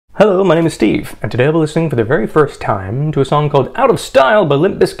Hello, my name is Steve, and today I'll be listening for the very first time to a song called Out of Style by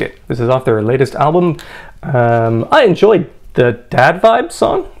Limp Bizkit. This is off their latest album. I enjoyed the Dad Vibes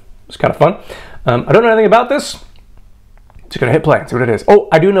song. It's kind of fun. I don't know anything about this. Just gonna hit play and see what it is. Oh,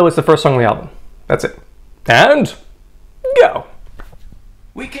 I do know it's the first song on the album. That's it. And go.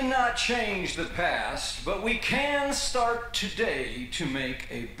 We cannot change the past, but we can start today to make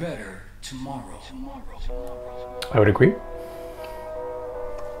a better tomorrow. I would agree.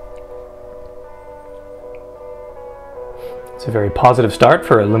 It's a very positive start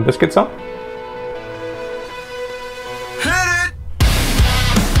for a Limp Bizkit song. Hit it!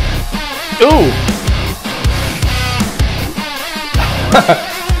 Ooh!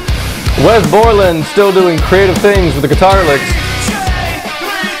 Wes Borland still doing creative things with the guitar licks.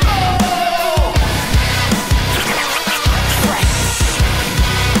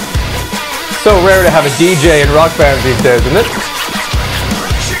 So rare to have a DJ in rock bands these days, isn't it?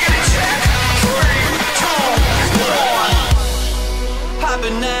 I've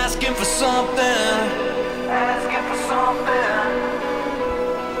been asking for something,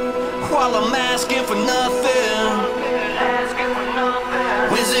 while I'm asking for nothing.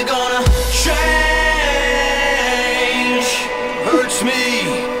 When's it gonna change? Hurts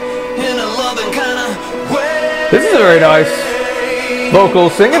me in a loving kind of way. This is a very nice vocal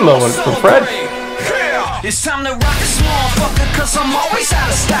singing moment from Fred. It's time to rock this motherfucker, cause I'm always out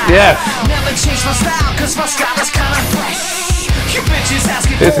of style. Yeah. Never change my style, cause my style is kinda fresh. You bitches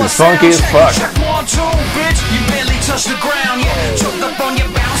asking this for is funky as fuck. Check 1, 2, bitch. You barely touch the ground, yeah. Choked up on your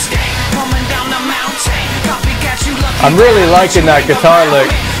bounce game, coming down the mountain. Copycat, you lucky. I'm really liking that guitar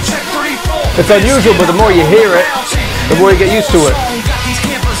lick. Check 3, 4. It's unusual, but the more you hear it, the more you get used to it. Got these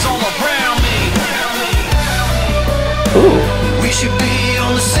campers all around me. Ooh. We should be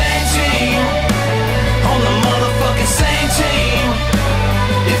on the same team, on the motherfucking same team.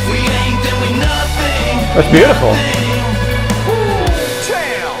 If we ain't, then we nothing. That's beautiful.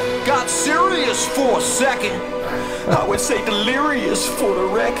 Damn, got serious for a second. I would say delirious for the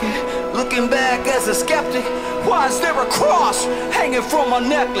record. Looking back as a skeptic, why is there a cross hanging from my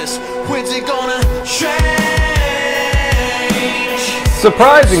necklace? When's it gonna change?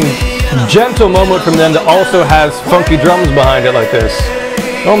 Surprising, gentle moment from them that also has funky drums behind it like this.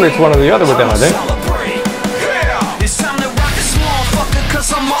 Normally it's one or the other with them, I think. It's time to rock this motherfucker,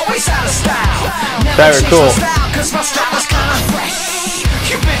 cause I'm always out of style. Very cool. Cause my style is kinda fresh.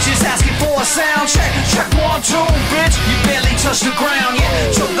 You bitches asking for a sound check. Check 1, 2, bitch. You barely touch the ground, yeah.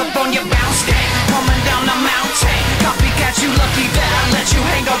 Choked up on your bounce game, coming down the mountain. Copycat, you lucky that I let you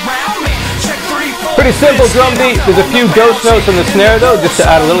hang around me. Check 3, 4. Pretty simple drum beat. There's a few ghost notes on the snare though, just to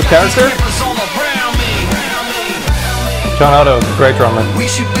add a little character. John Otto, great drummer.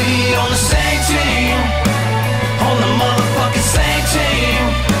 We should be on the same team, on the motherfucking same team.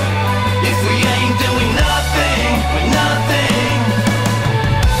 If we ain't, then we nothing, we're nothing.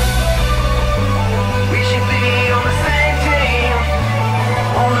 We should be on the same team,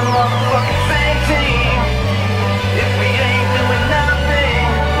 on the motherfucking same team. If we ain't, then we nothing,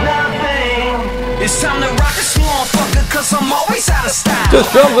 nothing. It's time to rock this motherfucker, cause I'm always out of style.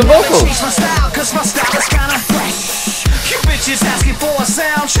 Just drums and vocals. Change my style, cause my style is kinda fresh. You bitches asking for a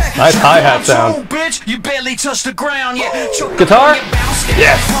sound check. Nice hi-hat sound. Bitch, you barely touch the ground yet. Guitar?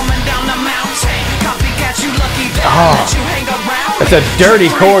 Yes. That's a dirty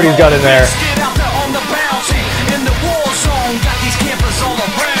chord he's got in there.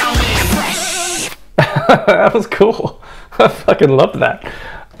 That was cool. I fucking loved that.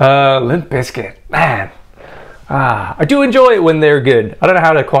 Limp Bizkit, man. I do enjoy it when they're good. I don't know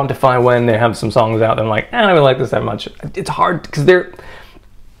how to quantify when they have some songs out that I'm like, I don't even like this that much. It's hard because they're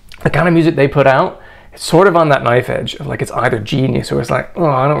the kind of music they put out. It's sort of on that knife edge of like it's either genius or it's like, oh,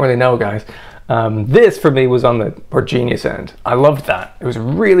 I don't really know, guys. This for me was on the more genius end. I loved that. It was a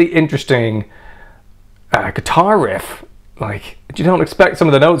really interesting guitar riff. Like you don't expect some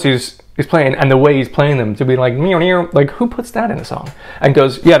of the notes he's playing and the way he's playing them to be like, meow, meow. Like who puts that in a song? And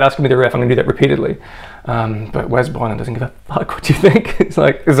goes, yeah, that's gonna be the riff. I'm gonna do that repeatedly. But Wes Borland doesn't give a fuck what you think. It's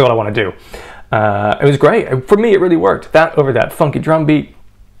like, this is what I want to do. It was great. For me, it really worked. That over that funky drum beat.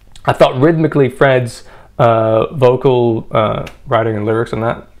 I thought rhythmically Fred's vocal writing and lyrics on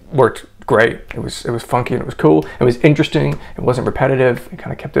that worked great. It was funky and it was cool. It was interesting. It wasn't repetitive. It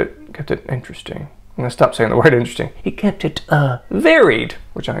kind of kept it interesting. I'm gonna stop saying the word interesting. He kept it varied,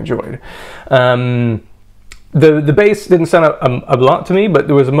 which I enjoyed. The bass didn't sound a lot to me, but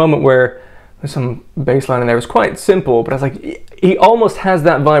there was a moment where there's some bass line in there. It was quite simple, but I was like, he almost has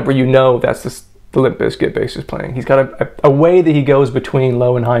that vibe where you know that's the Limp Bizkit bassist playing. He's got a way that he goes between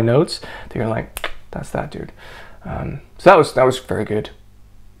low and high notes that you're like, that's that dude. So that was very good.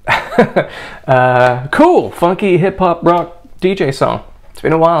 Cool, funky hip-hop rock DJ song. It's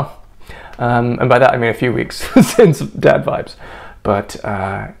been a while. And by that I mean a few weeks since Dad Vibes. But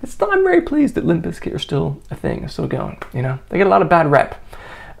I'm very pleased that Limp Bizkit are still a thing, still going, you know? They get a lot of bad rep.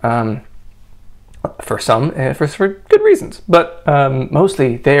 For some, for good reasons. But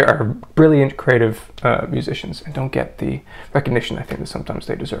mostly they are brilliant, creative musicians and don't get the recognition I think that sometimes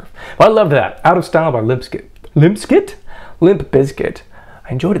they deserve. Well, I love that. Out of Style by Limp Bizkit. Limp Bizkit.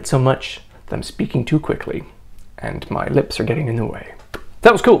 I enjoyed it so much that I'm speaking too quickly and my lips are getting in the way.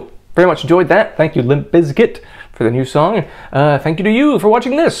 That was cool. Very much enjoyed that. Thank you, Limp Bizkit, for the new song. Thank you to you for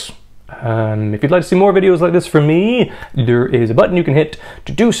watching this. If you'd like to see more videos like this from me, there is a button you can hit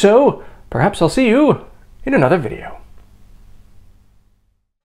to do so. Perhaps I'll see you in another video.